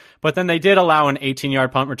difference. But then they did allow an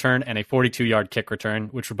 18-yard punt return and a 42-yard kick return,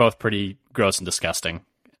 which were both pretty gross and disgusting.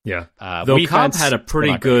 Yeah. Though Cobb had a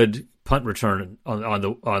pretty good punt return on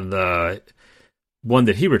the one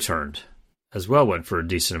that he returned as well, went for a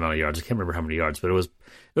decent amount of yards. I can't remember how many yards, but it was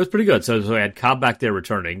pretty good. So I had Cobb back there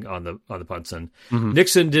returning on the punts, and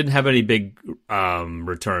Nixon didn't have any big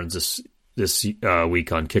returns this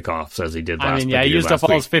week on kickoffs as he did last week. He used up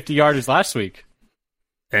all his 50-yarders last week.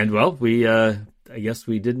 And well, I guess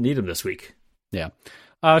we didn't need him this week. Yeah.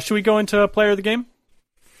 Should we go into player of the game?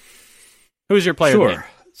 Who's your player of the game?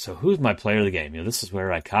 So who's my player of the game? This is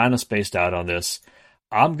where I kind of spaced out on this.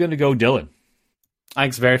 I'm going to go Dylan. I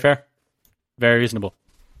think it's very fair. Very reasonable.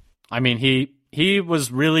 I mean, he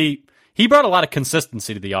brought a lot of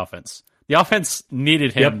consistency to the offense. The offense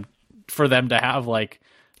needed him for them to have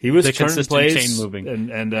he was the turning consistent plays chain moving and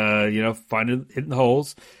hitting the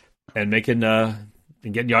holes and making and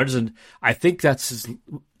getting yards. And I think that's his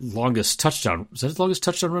longest touchdown. Was that his longest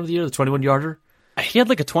touchdown run of the year? The 21-yarder. He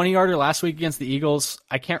had a 20-yarder last week against the Eagles.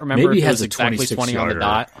 I can't remember if it was exactly 20 on the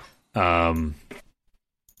dot.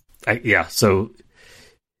 Yeah. So.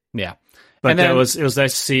 Yeah. But it was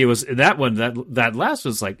nice to see. It was that one that last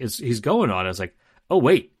was like he's going on. I was like, oh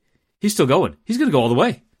wait, he's still going. He's going to go all the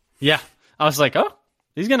way. Yeah, I was like, oh,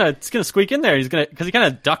 he's gonna squeak in there. Because he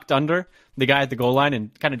kind of ducked under the guy at the goal line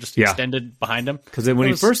and kind of just extended behind him. Because when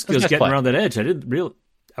he first was getting around that edge,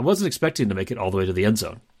 I wasn't expecting him to make it all the way to the end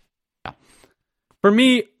zone. Yeah. For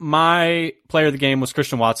me, my player of the game was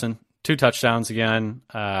Christian Watson. 2 touchdowns again.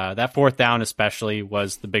 That 4th down especially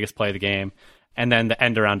was the biggest play of the game. And then the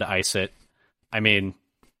end around to ice it. I mean,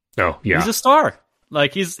 he's a star.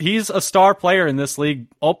 Like he's a star player in this league.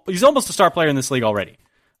 He's almost a star player in this league already,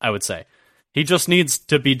 I would say. He just needs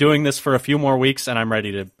to be doing this for a few more weeks, and I'm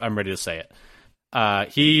ready to say it.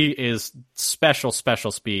 He is special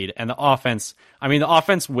speed, and the offense. I mean, the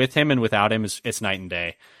offense with him and without him it's night and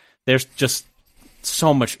day. There's just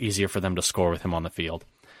so much easier for them to score with him on the field.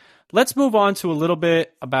 Let's move on to a little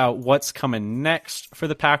bit about what's coming next for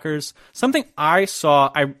the Packers. Something I saw,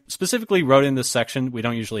 I specifically wrote in this section, we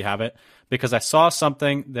don't usually have it, because I saw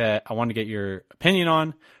something that I wanted to get your opinion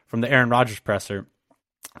on from the Aaron Rodgers presser.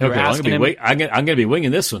 Okay, I'm going to be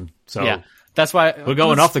winging this one. So yeah, that's why we're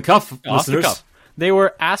going off the cuff, listeners. The cuff. They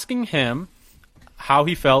were asking him how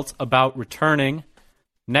he felt about returning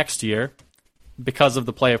next year because of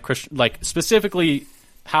the play of Christian, like specifically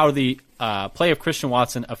how the play of Christian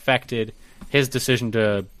Watson affected his decision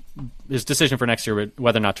for next year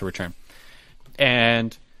whether or not to return.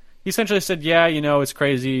 And he essentially said, yeah, it's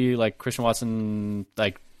crazy. Like Christian Watson,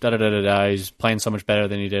 like he's playing so much better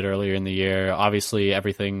than he did earlier in the year. Obviously,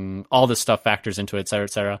 all this stuff factors into it, et cetera,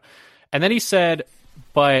 et cetera. And then he said,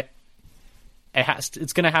 but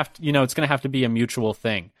it's gonna have to be a mutual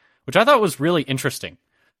thing, which I thought was really interesting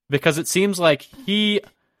because it seems like he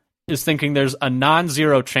is thinking there's a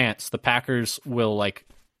non-zero chance the Packers will like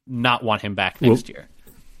not want him back next year.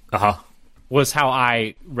 Was how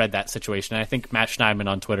I read that situation. And I think Matt Schneidman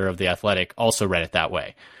on Twitter of The Athletic also read it that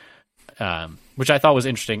way, which I thought was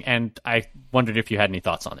interesting. And I wondered if you had any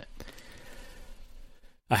thoughts on it.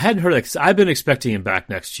 I hadn't heard that. I've been expecting him back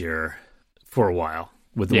next year for a while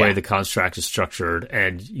with the way the contract is structured.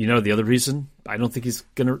 And the other reason I don't think he's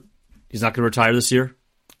not going to retire this year.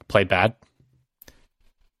 Played bad.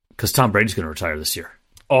 Because Tom Brady's going to retire this year.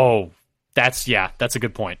 Oh, that's a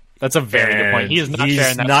good point. That's a very good point. He is not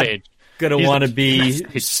sharing that stage. Going to want to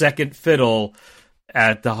be second fiddle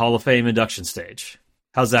at the Hall of Fame induction stage.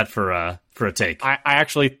 How's that for a take? I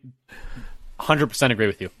actually 100% agree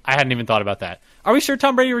with you. I hadn't even thought about that. Are we sure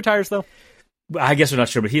Tom Brady retires though? I guess we're not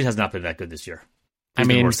sure, but he has not been that good this year. He's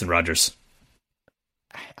been worse than Rodgers.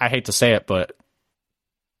 I hate to say it, but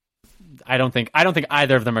I don't think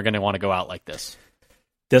either of them are going to want to go out like this.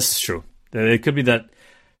 This is true. It could be that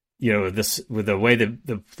this with the way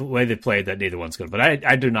they played that neither one's good. But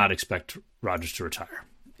I do not expect Rodgers to retire.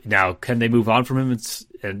 Now, can they move on from him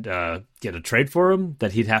and get a trade for him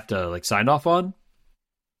that he'd have to sign off on?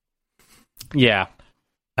 Yeah,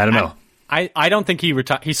 I don't know. I don't think he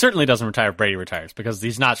retires. He certainly doesn't retire if Brady retires because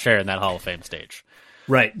he's not sharing that Hall of Fame stage.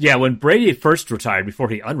 Right. Yeah. When Brady first retired, before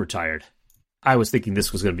he unretired, I was thinking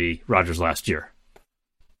this was going to be Rodgers' last year.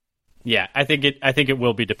 Yeah, I think it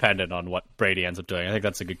will be dependent on what Brady ends up doing. I think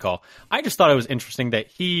that's a good call. I just thought it was interesting that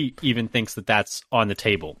he even thinks that that's on the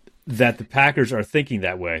table. That the Packers are thinking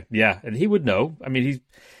that way. Yeah, and he would know. I mean,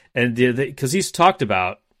 because he's talked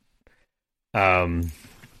about, and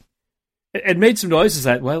made some noises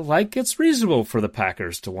that it's reasonable for the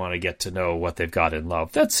Packers to want to get to know what they've got in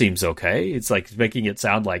Love. That seems okay. It's like making it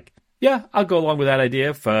sound like, yeah, I'll go along with that idea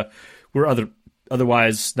if we're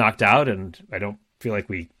otherwise knocked out, and I don't feel like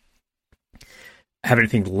we have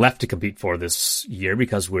anything left to compete for this year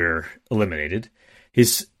because we're eliminated.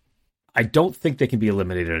 I don't think they can be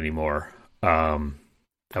eliminated anymore. I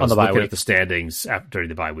was looking at the standings during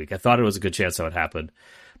the bye week. I thought it was a good chance that would happen.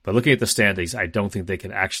 But looking at the standings, I don't think they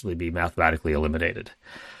can actually be mathematically eliminated.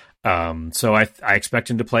 So I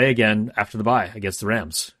expect him to play again after the bye against the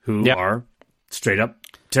Rams, who are straight up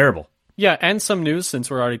terrible. Yeah, and some news,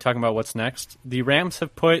 since we're already talking about what's next. The Rams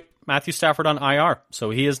have put Matthew Stafford on IR,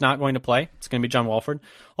 so he is not going to play. It's going to be John Walford.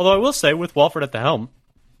 Although I will say, with Walford at the helm,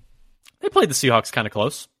 they played the Seahawks kind of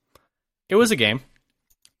close. It was a game.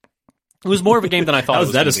 It was more of a game than I thought it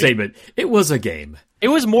was going to be. How's that a statement? It was a game. It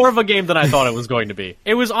was more of a game than I thought it was going to be.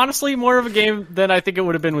 It was honestly more of a game than I think it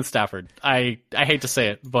would have been with Stafford. I hate to say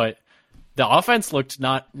it, but the offense looked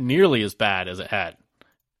not nearly as bad as it had.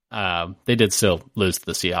 They did still lose to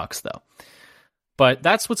the Seahawks, though. But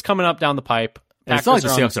that's what's coming up down the pipe. It's not like the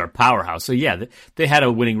Seahawks are a powerhouse. So, yeah, they had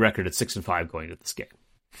a winning record at 6-5 going into this game.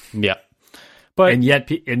 Yeah. And yet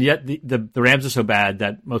the Rams are so bad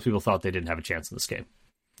that most people thought they didn't have a chance in this game.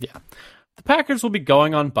 Yeah. The Packers will be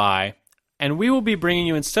going on bye, And we will be bringing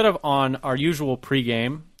you, instead of on our usual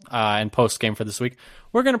pregame and postgame for this week,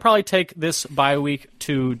 we're going to probably take this bye week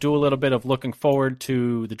to do a little bit of looking forward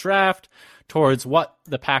to the draft, towards what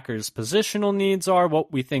the Packers' positional needs are,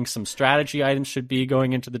 what we think some strategy items should be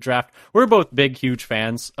going into the draft. We're both big, huge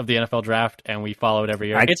fans of the NFL draft, and we follow it every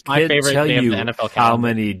year. It's my favorite day of the NFL calendar. How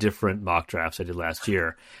many different mock drafts I did last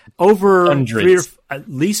year? Over at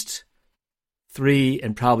least 3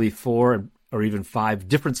 and probably 4 or even 5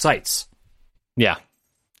 different sites. Yeah.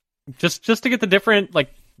 Just to get the different, like,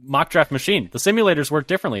 mock draft machine. The simulators work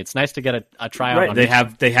differently. It's nice to get a tryout. Right. On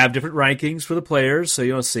they have different rankings for the players, so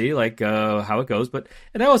you'll see like how it goes.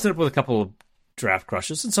 And I always end up with a couple of draft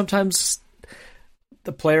crushes, and sometimes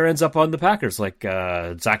the player ends up on the Packers, like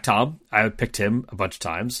Zach Tom. I picked him a bunch of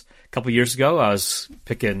times. A couple of years ago, I was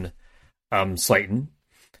picking Slayton.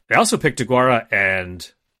 I also picked Aguara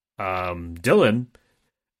and Dylan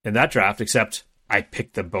in that draft, except I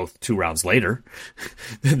picked them both 2 rounds later.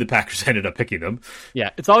 Then the Packers ended up picking them. Yeah,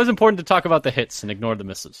 it's always important to talk about the hits and ignore the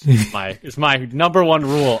misses. It's my number one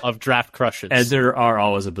rule of draft crushes. And there are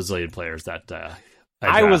always a bazillion players that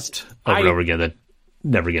I draft over and over again that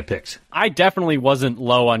never get picked. I definitely wasn't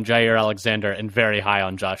low on Jair Alexander and very high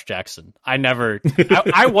on Josh Jackson.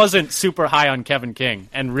 I wasn't super high on Kevin King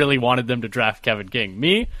and really wanted them to draft Kevin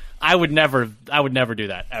King. I would never do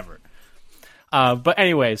that, ever. But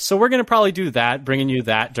anyway, so we're going to probably do that, bringing you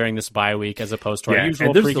that during this bye week as opposed to our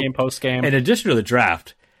usual pregame, postgame. In addition to the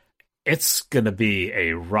draft, it's going to be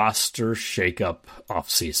a roster shakeup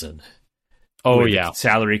offseason. Oh, yeah.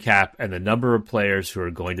 Salary cap and the number of players who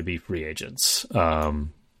are going to be free agents.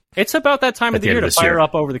 It's about that time of the year to fire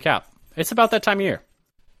up over the cap. It's about that time of year.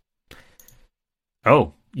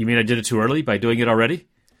 Oh, you mean I did it too early by doing it already?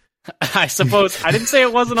 I suppose. I didn't say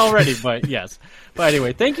it wasn't already, but yes. But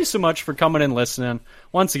anyway, thank you so much for coming and listening.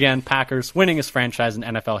 Once again, Packers, winningest franchise in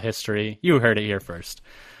NFL history. You heard it here first.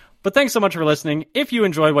 But thanks so much for listening. If you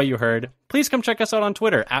enjoyed what you heard, please come check us out on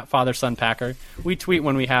Twitter at FatherSonPacker. We tweet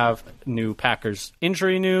when we have new Packers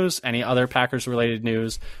injury news, any other Packers-related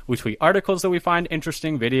news. We tweet articles that we find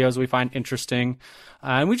interesting, videos we find interesting.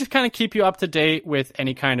 And we just kind of keep you up to date with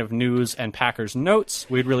any kind of news and Packers notes.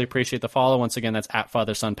 We'd really appreciate the follow. Once again, that's at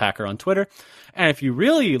FatherSonPacker on Twitter. And if you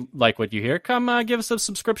really like what you hear, come give us a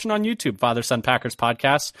subscription on YouTube, Father Son Packers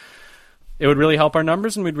Podcast. It would really help our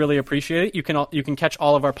numbers, and we'd really appreciate it. You can catch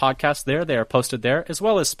all of our podcasts there. They are posted there, as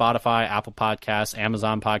well as Spotify, Apple Podcasts,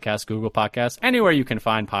 Amazon Podcasts, Google Podcasts. Anywhere you can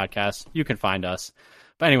find podcasts, you can find us.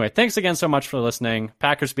 But anyway, thanks again so much for listening.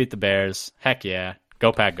 Packers beat the Bears. Heck yeah.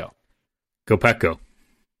 Go Pack, go. Go Pack, go.